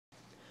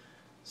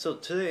So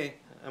today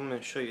I'm going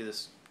to show you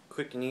this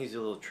quick and easy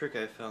little trick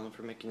I found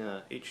for making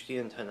a HD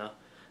antenna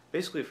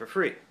basically for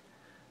free.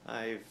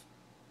 I've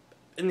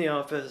in the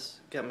office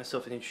got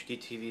myself an HD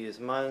TV as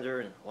a monitor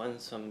and one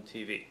some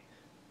TV.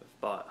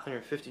 I've bought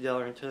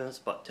 $150 antennas,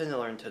 bought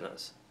 $10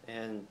 antennas,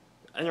 and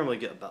I normally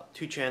get about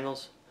 2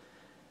 channels.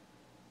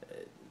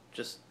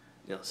 Just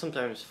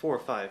sometimes 4 or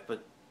 5,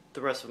 but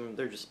the rest of them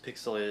they're just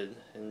pixelated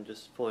and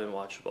just fully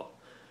unwatchable.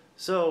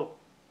 So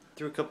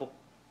threw a couple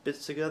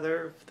bits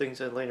together,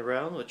 things I'd laying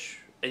around,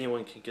 which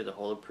anyone can get a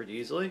hold of pretty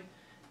easily,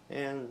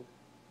 and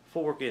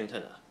full working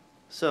antenna.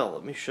 So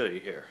let me show you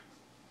here.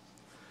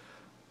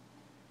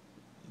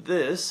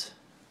 This,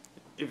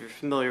 if you're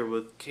familiar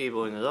with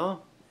cabling at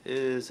all,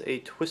 is a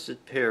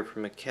twisted pair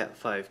from a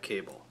Cat-5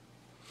 cable.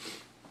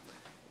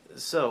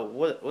 So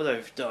what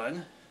I've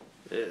done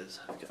is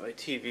I've got my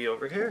TV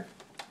over here,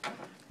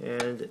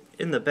 and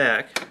in the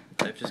back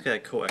I've just got a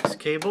coax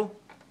cable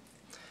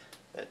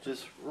that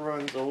just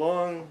runs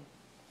along.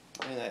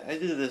 And I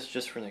did this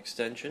just for an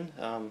extension.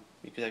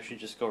 You could actually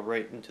just go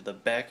right into the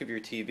back of your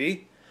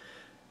TV,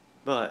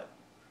 but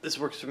this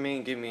works for me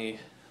and gave me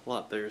a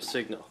lot better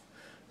signal.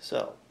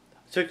 So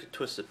I took the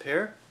twisted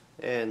pair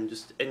and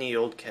just any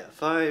old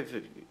Cat-5,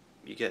 if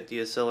you got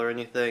DSL or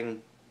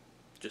anything,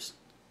 just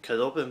cut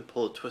it open,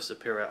 pull the twisted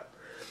pair out.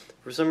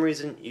 For some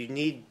reason you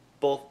need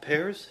both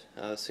pairs.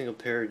 A single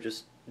pair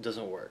just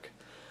doesn't work.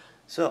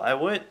 So I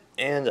went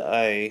and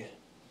I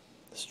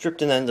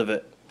stripped an end of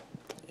it.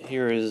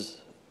 Here is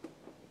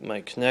my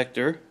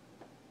connector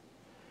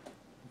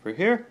over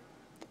here,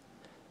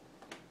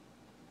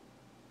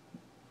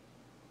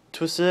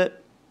 twisted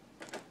it,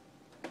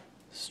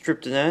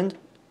 stripped an end,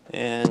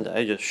 and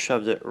I just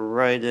shoved it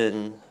right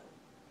in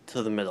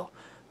to the middle.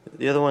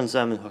 The other one's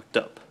not even hooked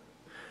up,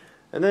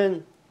 and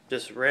then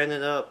just ran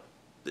it up.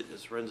 It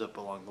just runs up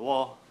along the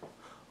wall,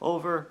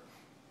 over,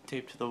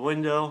 taped to the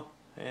window,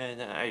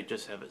 and I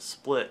just have it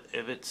split.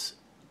 If it's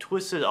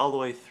twisted all the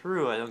way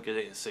through, I don't get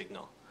any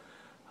signal.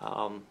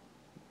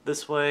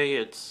 This way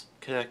it's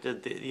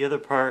connected. The other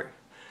part,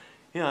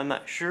 I'm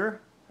not sure,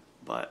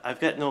 but I've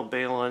got no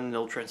baling,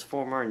 no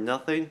transformer,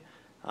 nothing.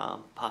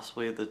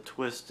 Possibly the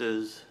twist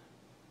is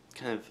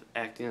kind of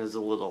acting as a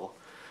little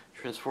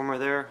transformer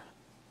there.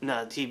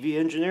 Not a TV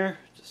engineer,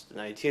 just an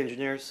IT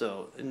engineer,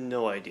 so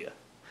no idea.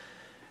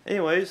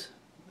 Anyways,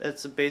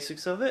 that's the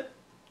basics of it.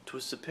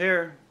 Twist a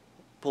pair,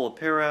 pull a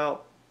pair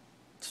out,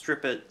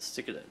 strip it,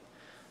 stick it in.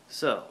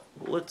 So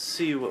let's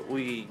see what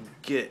we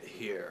get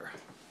here.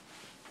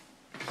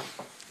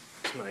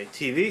 My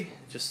TV,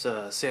 just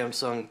a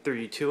Samsung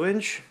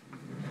 32-inch.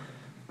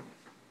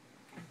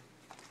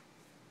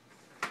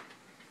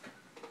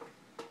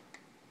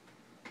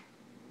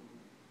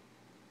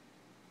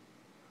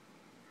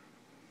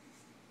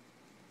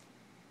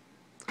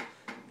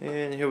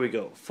 And here we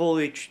go, full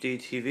HD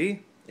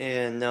TV.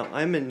 And now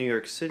I'm in New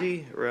York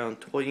City,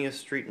 around 20th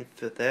Street and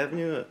 5th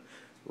Avenue,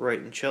 right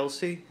in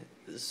Chelsea.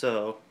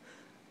 So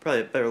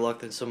probably better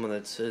luck than someone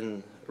that's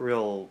in a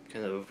real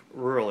kind of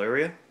rural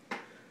area.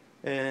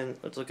 And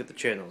let's look at the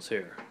channels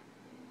here.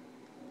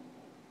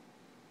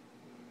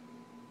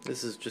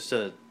 This is just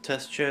a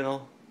test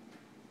channel.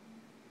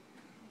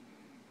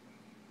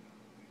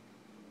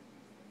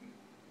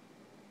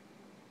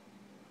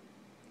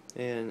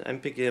 And I'm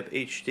picking up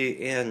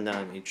HD and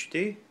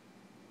non-HD.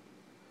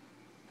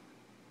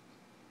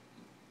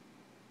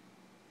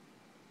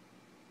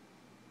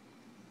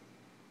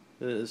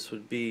 This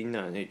would be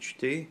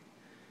non-HD.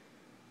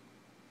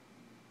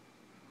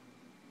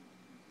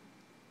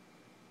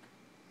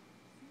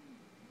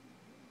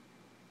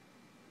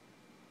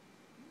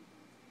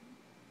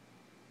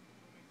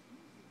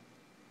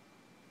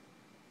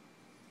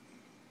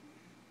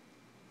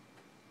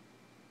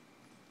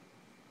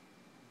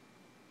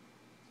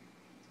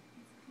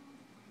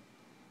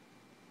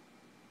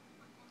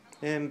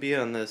 And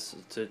beyond this,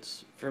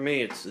 it's for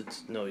me, it's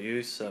no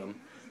use.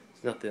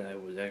 It's nothing I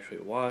would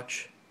actually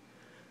watch.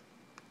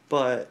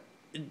 But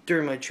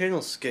during my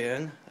channel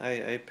scan,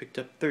 I picked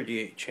up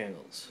 38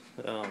 channels,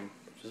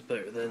 which is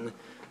better than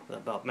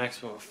about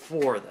maximum of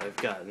 4 that I've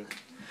gotten.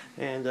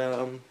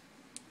 And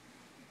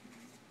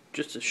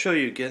just to show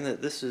you again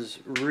that this is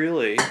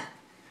really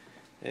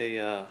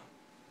a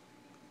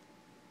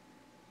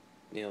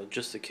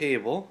just a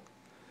cable.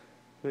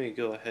 Let me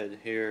go ahead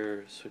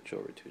here, switch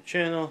over to a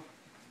channel.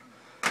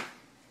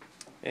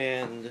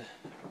 And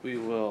we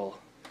will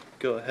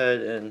go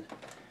ahead and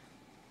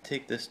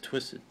take this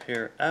twisted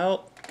pair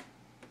out.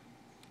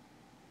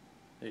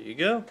 There you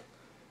go.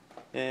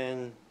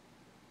 And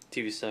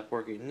TV stopped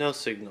working. No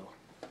signal.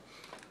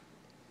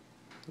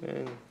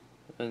 And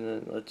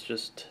then let's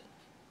just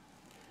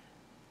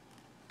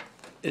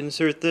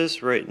insert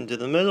this right into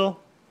the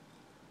middle.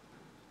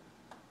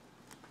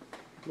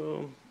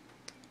 Boom.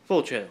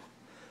 Full channel.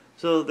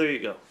 So there you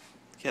go.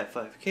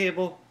 Cat-5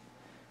 cable.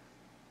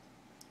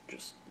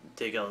 Just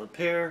take out the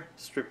pair,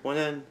 strip one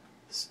end,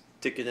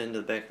 stick it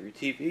into the back of your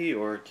TV,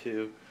 or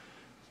to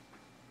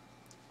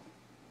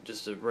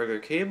just a regular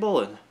cable,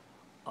 and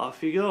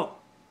off you go.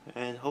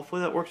 And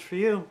hopefully that works for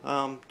you.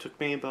 Took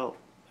me about,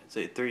 I'd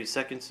say 30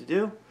 seconds to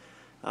do.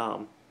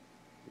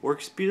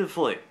 Works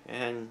beautifully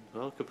and,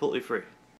 well, completely free.